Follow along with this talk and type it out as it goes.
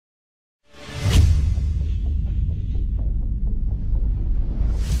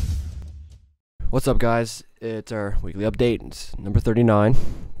What's up, guys? It's our weekly update. It's number 39.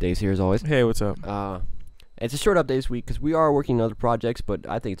 Dave's here as always. Hey, what's up? It's a short update this week because we are working on other projects, but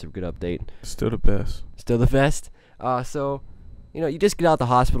I think it's a good update. Still the best. Still the best. So, you just get out the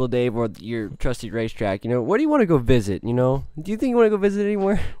hospital, Dave, or your trusty racetrack. What do you want to go visit? Do you think you want to go visit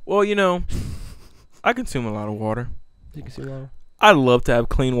anywhere? Well, I consume a lot of water. You can see a lot. I'd love to have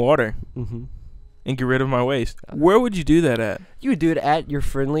clean water Mm-hmm. and get rid of my waste. Where would you do that at? You would do it at your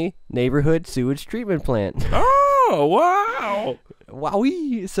friendly neighborhood sewage treatment plant. Oh, wow.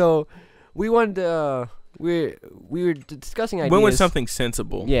 Wowee! So, we wanted to. We were discussing ideas. When was something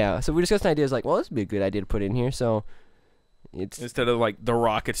sensible? Yeah, so we discussed ideas like, well, this would be a good idea to put in here. So, it's Instead of like the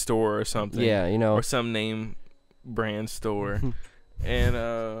Rocket Store or something. yeah, Or some name brand store.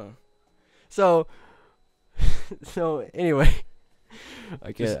 And So anyway,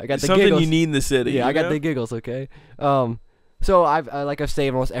 I got the something giggles. you need in the city. Yeah, I got the giggles. Okay. So like I've said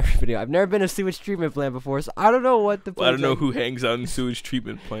in almost every video, I've never been to a sewage treatment plant before, so I don't know what the. Well, I don't know who hangs out in sewage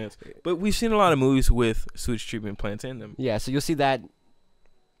treatment plants, but we've seen a lot of movies with sewage treatment plants in them. Yeah, so you'll see that.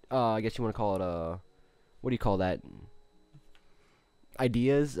 I guess you want to call it what do you call that?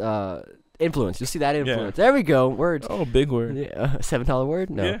 Ideas. Influence. You'll see that influence. Yeah. There we go. Words. Oh, big word. Yeah, $7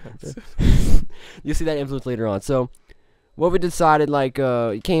 word. No. Yeah. You'll see that influence later on. So, what we decided,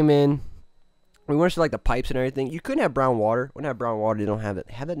 you came in. We wanted to like the pipes and everything. You couldn't have brown water. Wouldn't have brown water. They don't have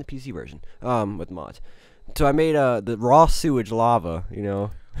it. Have that in the PC version. With mods. So I made the raw sewage lava.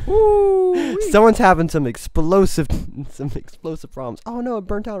 Ooh. Someone's having some explosive problems. Oh no, it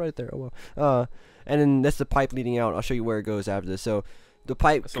burnt out right there. Oh well. And then that's the pipe leading out. I'll show you where it goes after this. So the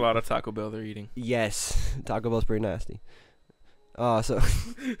pipe. That's a lot of Taco Bell they're eating. Yes, Taco Bell's pretty nasty. So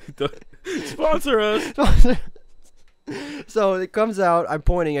Sponsor us. So it comes out. I'm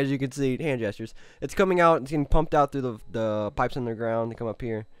pointing, as you can see, hand gestures. It's coming out. It's getting pumped out through the pipes underground. They come up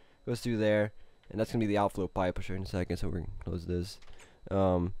here, goes through there, and that's gonna be the outflow pipe. I'll show you in a second. So we're gonna close this.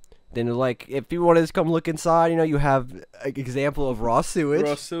 Then if people want to come look inside, you have an example of raw sewage.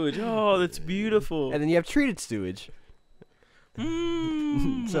 Raw sewage. Oh, that's beautiful. And then you have treated sewage.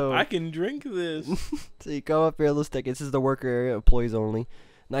 So I can drink this. So you come up here, little stick. This is the worker area, employees only.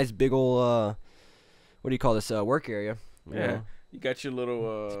 Nice big old what do you call this? Work area. Yeah. You got your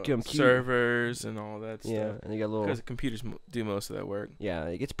little cute. servers and all that stuff. Yeah, and you got little. Because the computers do most of that work. Yeah,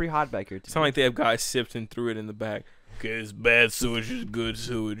 it gets pretty hot back here too. It's not like they have guys sifting through it in the back. Cause bad sewage is good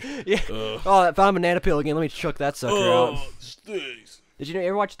sewage. Yeah. Oh, I found a banana peel again. Let me chuck that sucker out. Stinks. Did you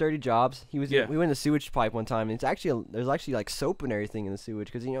ever watch 30 Jobs? We went in the sewage pipe one time, and there's actually like soap and everything in the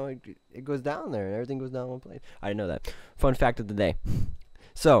sewage because it goes down there and everything goes down one place. I didn't know that. Fun fact of the day.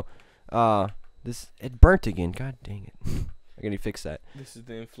 So, it burnt again. God dang it! I gotta fix that. This is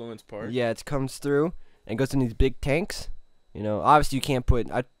the influence part. Yeah, it comes through and goes in these big tanks. Obviously you can't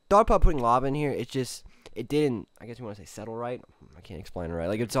put. I thought about putting lava in here. It didn't. I guess you want to say settle right. I can't explain it right.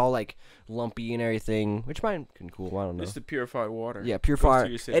 Like it's all like lumpy and everything, which might be cool. I don't know. It's the purified water. Yeah,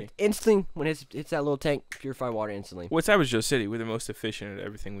 purified. It instantly when it's that little tank, purified water instantly. Well, it's Average Joe City. We're the most efficient at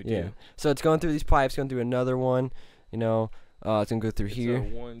everything we do. So it's going through these pipes, going through another one. It's gonna go through here.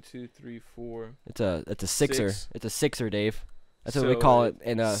 It's a 1, 2, 3, 4. It's a sixer. Six. It's a sixer, Dave. That's what we call it.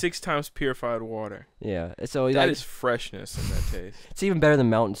 And 6 times purified water. Yeah. So that is freshness in that taste. It's even better than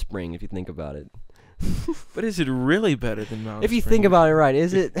Mountain Spring if you think about it. But is it really better than Mountain If you Spring? think about it right,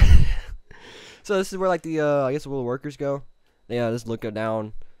 is it? So this is where like I guess the little workers go. Yeah, just look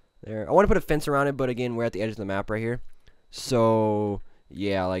down there. I want to put a fence around it, but again, we're at the edge of the map right here. So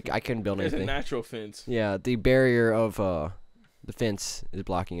yeah, I couldn't build anything. It's a natural fence. Yeah, the barrier of the fence is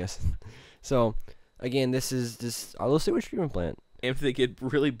blocking us. So again, this is just our little sewage treatment plant. And if they get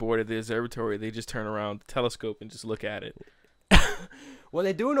really bored at the observatory, they just turn around the telescope and just look at it. What are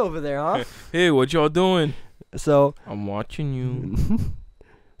they doing over there, huh? Hey, what y'all doing? So I'm watching you.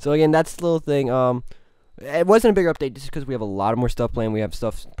 So again, that's the little thing. It wasn't a bigger update just because we have a lot of more stuff planned. We have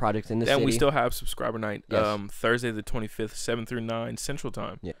projects in the city. And we still have subscriber night. Yes. Thursday the 25th, 7 through 9 Central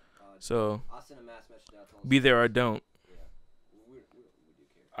Time. Yeah. So I'll send a mass message out. be there or don't. Yeah. We do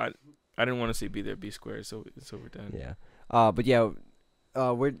care. I didn't want to say be there, be square. So we're done. Yeah. But yeah.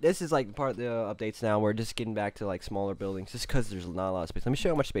 This is like part of the updates now. We're just getting back to like smaller buildings just because there's not a lot of space. Let me show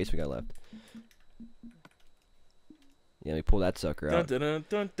you how much space we got left. Yeah, let me pull that sucker out. Dun, dun,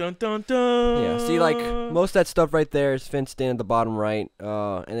 dun, dun, dun, dun. Yeah, see, like most of that stuff right there is fenced in at the bottom right,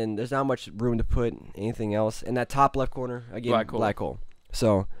 and then there's not much room to put anything else. In that top left corner, again, black hole.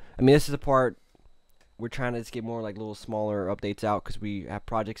 So, I mean, this is the part we're trying to just get more like little smaller updates out because we have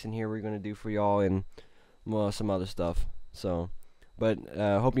projects in here we're gonna do for y'all and some other stuff. So, but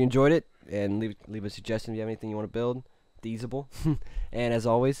hope you enjoyed it and leave a suggestion if you have anything you want to build, feasible. And as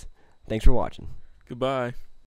always, thanks for watching. Goodbye.